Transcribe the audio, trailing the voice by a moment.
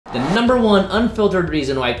The #1 unfiltered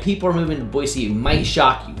reason why people are moving to Boise might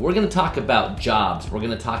shock you. We're gonna talk about jobs. We're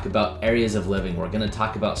gonna talk about areas of living. We're gonna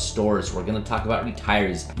talk about stores. We're gonna talk about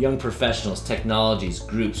retirees, young professionals, technologies,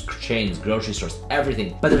 groups, chains, grocery stores,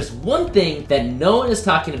 everything. But there's one thing that no one is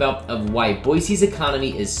talking about of why Boise's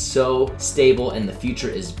economy is so stable and the future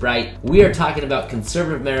is bright. We are talking about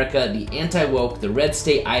conservative America, the anti-woke, the red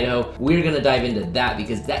state Idaho. We're gonna dive into that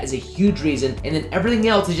because that is a huge reason, and then everything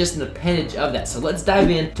else is just an appendage of that. So let's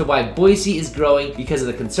dive in to why Boise is growing because of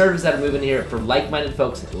the conservatives that are moving here for like-minded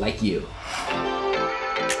folks like you.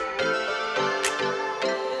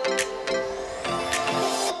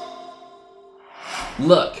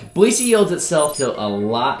 Look, Boise yields itself to a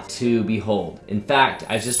lot to behold. In fact,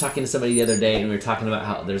 I was just talking to somebody the other day and we were talking about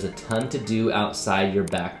how there's a ton to do outside your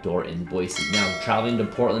back door in Boise. Now, traveling to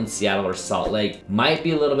Portland, Seattle, or Salt Lake might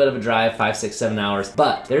be a little bit of a drive, 5, 6, 7 hours,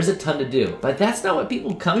 but there's a ton to do. But that's not what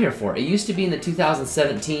people come here for. It used to be in the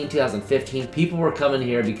 2017, 2015, people were coming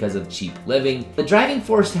here because of cheap living. The driving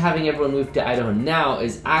force to having everyone move to Idaho now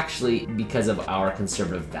is actually because of our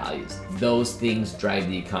conservative values. Those things drive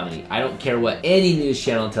the economy. I don't care what any news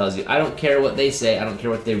channel tells you. I don't care what they say. I don't care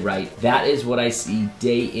what they write. That is what I see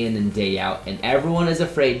day in and day out, and everyone is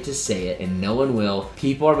afraid to say it, and no one will.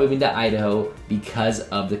 People are moving to Idaho because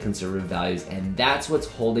of the conservative values, and that's what's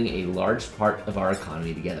holding a large part of our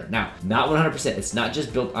economy together. Now, not 100%. It's not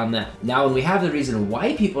just built on that. Now, when we have the reason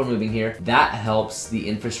why people are moving here, that helps the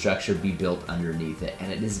infrastructure be built underneath it,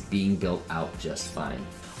 and it is being built out just fine.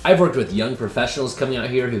 I've worked with young professionals coming out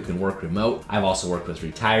here who can work remote. I've also worked with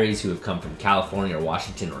retirees who have come from California or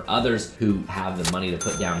Washington or others who have the money to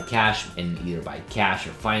put down cash and either buy cash or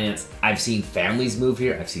finance. I've seen families move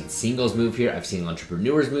here. I've seen singles move here. I've seen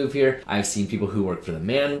entrepreneurs move here. I've seen people who work for the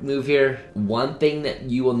man move here. One thing that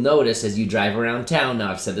you will notice as you drive around town, now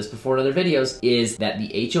I've said this before in other videos, is that the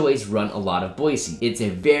HOAs run a lot of Boise. It's a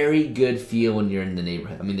very good feel when you're in the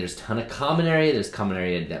neighborhood. I mean, there's a ton of common area. There's common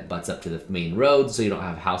area that butts up to the main road, so you don't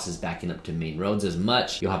have houses backing up to main roads as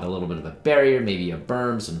much. You'll have a little bit of a barrier, maybe a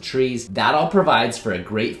berm, some trees. That all provides for a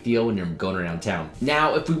great feel when you're going around town.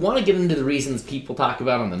 Now, if we want to get into the reasons people talk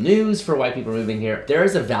about on the news for why people are moving here, there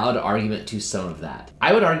is a valid argument to some of that.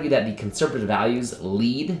 I would argue that the conservative values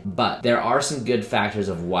lead, but there are some good factors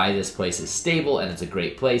of why this place is stable and it's a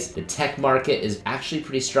great place. The tech market is actually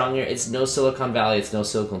pretty strong here. It's no Silicon Valley, it's no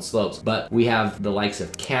Silicon Slopes, but we have the likes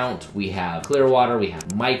of Count, we have Clearwater, we have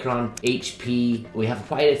Micron, HP, we have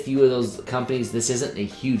quite a few of those companies. This isn't a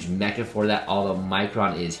huge mecca for that, although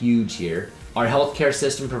Micron is huge here. Our healthcare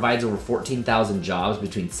system provides over 14,000 jobs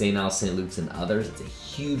between St. Al, St. Luke's, and others. It's a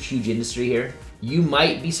huge, huge industry here. You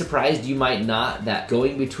might be surprised, you might not, that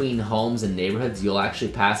going between homes and neighborhoods, you'll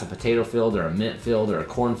actually pass a potato field or a mint field or a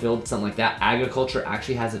corn field, something like that. Agriculture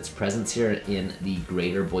actually has its presence here in the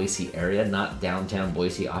greater Boise area, not downtown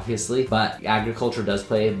Boise, obviously, but agriculture does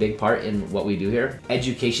play a big part in what we do here.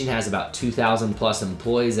 Education has about 2,000 plus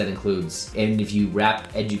employees. That includes, and if you wrap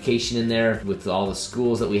education in there with all the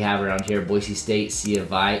schools that we have around here, Boise State, C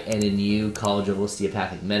of I, NNU, College of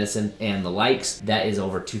Osteopathic Medicine, and the likes, that is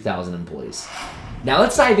over 2,000 employees. Now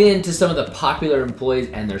let's dive into some of the popular employees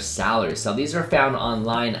and their salaries. So these are found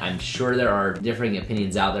online. I'm sure there are differing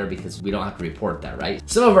opinions out there because we don't have to report that, right?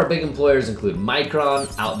 Some of our big employers include Micron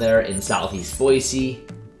out there in Southeast Boise,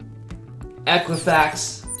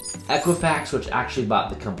 Equifax, which actually bought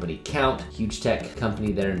the company Count, huge tech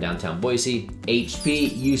company there in downtown Boise.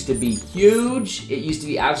 HP used to be huge. It used to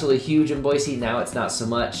be absolutely huge in Boise. Now it's not so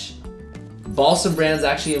much. Balsam Brands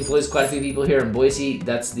actually employs quite a few people here in Boise.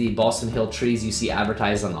 That's the Balsam Hill trees you see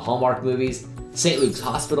advertised on the Hallmark movies. St. Luke's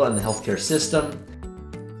Hospital and the healthcare system.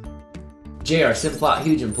 J.R. Simplot,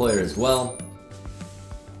 huge employer as well.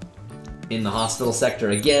 In the hospital sector,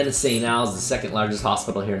 again, St. Al's, the second largest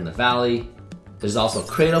hospital here in the valley. There's also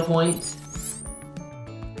Cradle Point,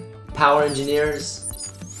 Power Engineers,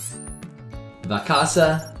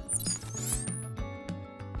 Vacasa.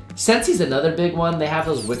 Sensi's another big one. They have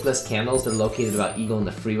those wickless candles. They're located about Eagle and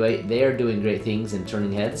the Freeway. They are doing great things in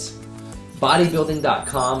turning heads.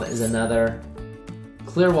 Bodybuilding.com is another.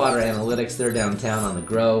 Clearwater Analytics, they're downtown on the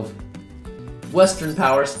Grove. Western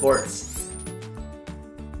Power Sports.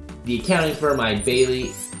 The accounting firm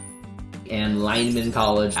Bailey, and Lineman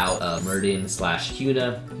College out of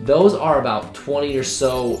Meridian/CUNA. Those are about 20 or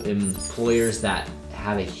so employers that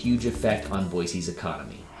have a huge effect on Boise's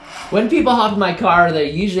economy. When people hop in my car, they're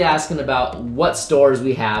usually asking about what stores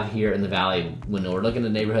we have here in the valley. When we're looking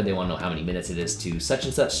at the neighborhood, they want to know how many minutes it is to such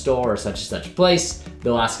and such store or such and such place.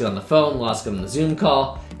 They'll ask it on the phone, they'll ask it on the Zoom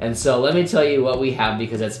call. And so let me tell you what we have,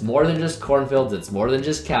 because it's more than just cornfields, it's more than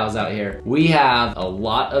just cows out here. We have a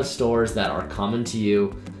lot of stores that are common to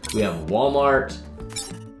you. We have Walmart,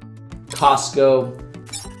 Costco,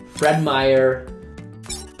 Fred Meyer,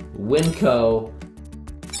 Winco,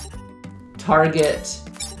 Target,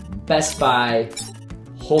 Best Buy,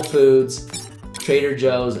 Whole Foods, Trader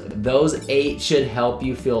Joe's. Those 8 should help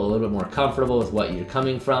you feel a little bit more comfortable with what you're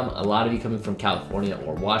coming from. A lot of you coming from California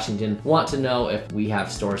or Washington want to know if we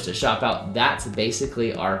have stores to shop out. That's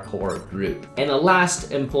basically our core group. And the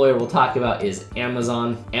last employer we'll talk about is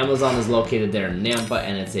Amazon. Amazon is located there in Nampa,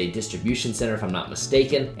 and it's a distribution center if I'm not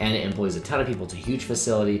mistaken, and it employs a ton of people. It's a huge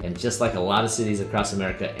facility, and just like a lot of cities across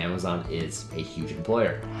America, Amazon is a huge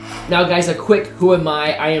employer. Now guys, a quick who am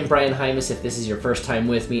I? I am Brian Hymas. If this is your first time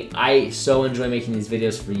with me, I so enjoy making these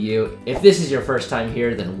videos for you. If this is your first time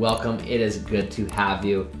here, then welcome. It is good to have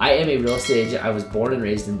you. I am a real estate agent. I was born and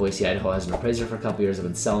raised in Boise, Idaho as an appraiser for a couple years. I've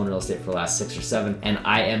been selling real estate for the last 6 or 7, and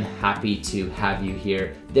I am happy to have you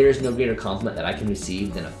here. There is no greater compliment that I can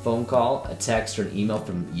receive than a phone call, a text, or an email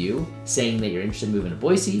from you saying that you're interested in moving to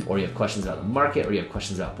Boise, or you have questions about the market, or you have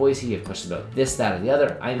questions about Boise, you have questions about this, that, or the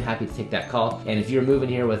other. I'm happy to take that call. And if you're moving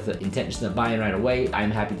here with the intention of buying right away, I'm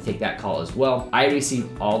happy to take that call as well. I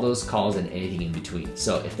receive all those calls and anything in between.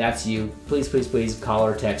 So if that's you, please, please, please call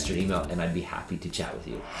or text or email, and I'd be happy to chat with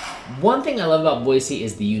you. One thing I love about Boise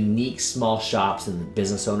is the unique small shops and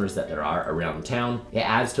business owners that there are around town. It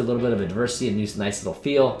adds to a little bit of a diversity and nice little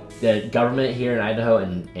feel. The government here in Idaho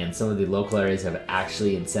and some of the local areas have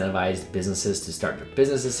actually incentivized businesses to start their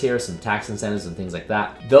businesses here, some tax incentives and things like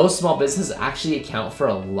that. Those small businesses actually account for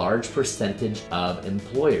a large percentage of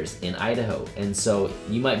employers in Idaho. And so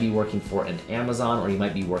you might be working for an Amazon, or you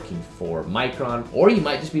might be working for Micron, or you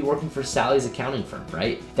might just be working for Sally's accounting firm,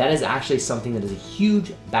 right? That is actually something that is a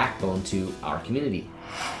huge backbone to our community.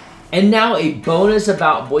 And now a bonus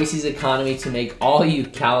about Boise's economy to make all you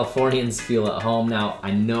Californians feel at home. Now,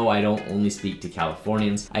 I know I don't only speak to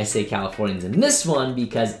Californians. I say Californians in this one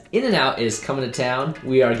because In-N-Out is coming to town.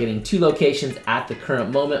 We are getting 2 locations at the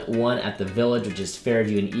current moment. One at the Village, which is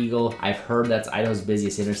Fairview and Eagle. I've heard that's Idaho's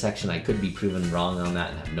busiest intersection. I could be proven wrong on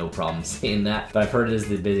that and have no problem saying that, but I've heard it is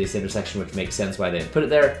the busiest intersection, which makes sense why they put it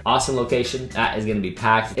there. Awesome location. That is gonna be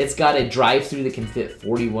packed. It's got a drive-through that can fit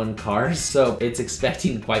 41 cars, so it's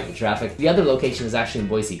expecting quite the traffic. The other location is actually in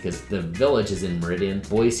Boise because the Village is in Meridian.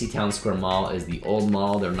 Boise Town Square Mall is the old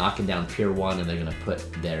mall. They're knocking down Pier 1 and they're gonna put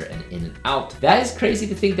there an In-N-Out. That is crazy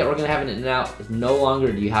to think that we're gonna have an In-N-Out. No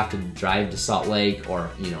longer do you have to drive to Salt Lake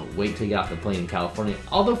or, you know, wait till you get off the plane in California.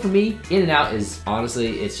 Although for me, In-N-Out is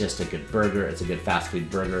honestly, it's just a good burger. It's a good fast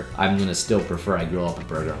food burger. I'm gonna still prefer I grill up a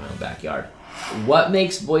burger in my own backyard. What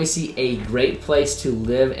makes Boise a great place to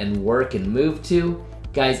live and work and move to?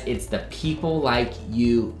 Guys, it's the people like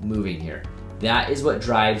you moving here. That is what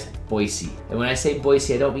drives Boise. And when I say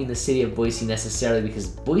Boise, I don't mean the city of Boise necessarily, because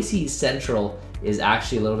Boise Central is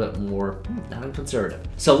actually a little bit more non-conservative.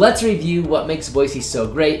 So let's review what makes Boise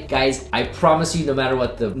so great. Guys, I promise you, no matter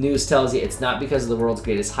what the news tells you, it's not because of the world's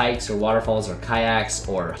greatest hikes or waterfalls or kayaks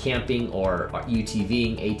or camping or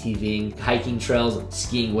UTVing, ATVing, hiking trails,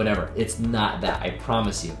 skiing, whatever. It's not that, I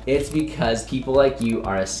promise you. It's because people like you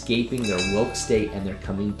are escaping their woke state and they're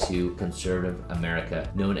coming to conservative America,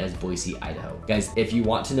 known as Boise, Idaho. Guys, if you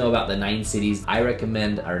want to know about the 9 cities I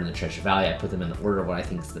recommend are in the Treasure Valley. I put them in the order of what I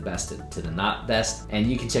think is the best to the not best, and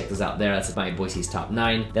you can check those out there. That's my Boise's top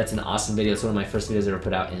 9. That's an awesome video. It's one of my first videos I ever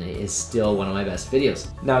put out, and it is still one of my best videos.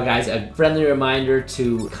 Now guys, a friendly reminder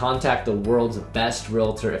to contact the world's best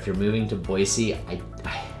realtor if you're moving to Boise.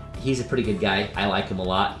 He's a pretty good guy. I like him a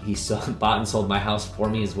lot. He bought and sold my house for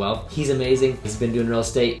me as well. He's amazing. He's been doing real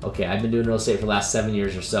estate. Okay, I've been doing real estate for the last 7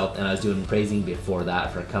 years or so, and I was doing appraising before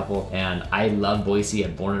that for a couple. And I love Boise.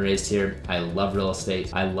 I'm born and raised here. I love real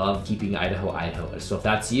estate. I love keeping Idaho, Idaho. So if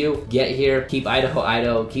that's you, get here, keep Idaho,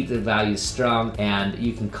 Idaho, keep the values strong, and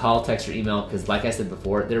you can call, text, or email, because like I said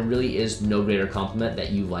before, there really is no greater compliment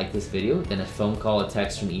that you like this video than a phone call, a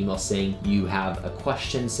text, or an email saying you have a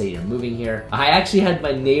question, say you're moving here. I actually had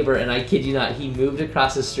my neighbor, and I kid you not, he moved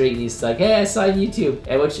across the street and he's like, hey, I saw you on YouTube,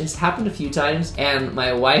 and which has happened a few times. And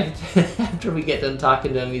my wife, after we get done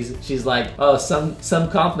talking to him, she's like, oh, some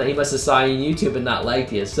compliment, he must have saw you on YouTube and not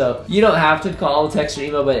liked you. So you don't have to call, text, or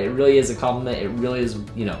email, but it really is a compliment. It really is,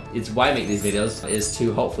 you know, it's why I make these videos, is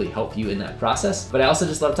to hopefully help you in that process. But I also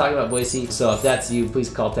just love talking about Boise. So if that's you, please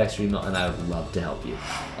call, text, or email, and I would love to help you.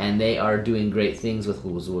 And they are doing great things with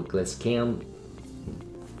Let's Cam.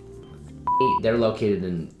 They're located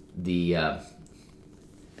in they're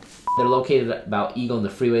located about Eagle and the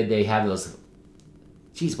freeway. They have those,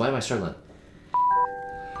 geez, why am I struggling?